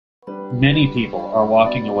Many people are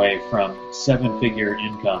walking away from seven-figure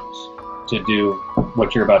incomes to do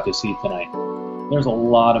what you're about to see tonight. There's a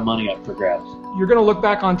lot of money up for grabs. You're going to look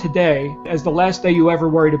back on today as the last day you ever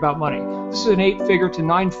worried about money. This is an 8-figure to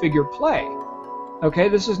 9-figure play. Okay,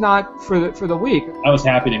 this is not for the weak. I was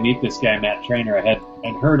happy to meet this guy, Matt Trainer.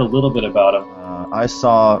 I'd heard a little bit about him. I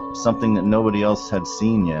saw something that nobody else had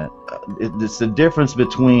seen yet. It's the difference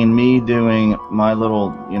between me doing my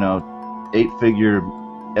little, 8-figure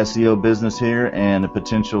SEO business here and the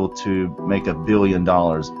potential to make $1 billion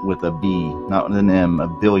with a B, not with an M,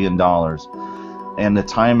 $1 billion. And the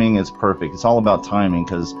timing is perfect. It's all about timing,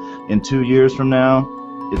 because in 2 years from now,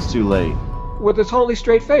 it's too late. With a totally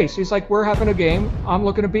straight face, he's like, we're having a game. I'm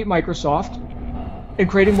looking to beat Microsoft and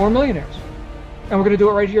creating more millionaires. And we're going to do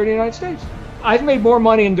it right here in the United States. I've made more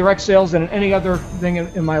money in direct sales than any other thing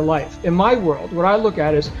in my life. In my world, what I look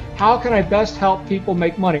at is, how can I best help people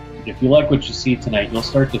make money? If you like what you see tonight, you'll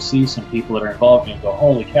start to see some people that are involved and go,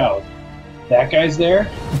 holy cow, that guy's there?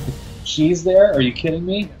 She's there? Are you kidding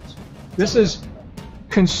me? This is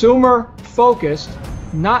consumer focused,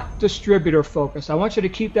 not distributor focused. I want you to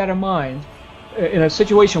keep that in mind in a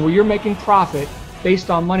situation where you're making profit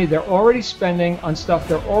based on money they're already spending on stuff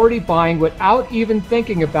they're already buying without even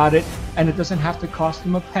thinking about it, and it doesn't have to cost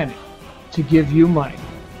them a penny to give you money.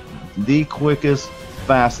 The quickest,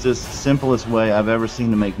 fastest, simplest way I've ever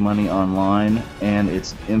seen to make money online, and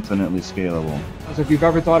it's infinitely scalable. If you've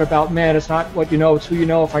ever thought about, man, it's not what you know, it's who you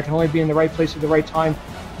know, if I can only be in the right place at the right time,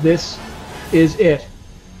 this is it.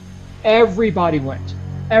 Everybody wins.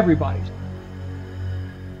 Everybody.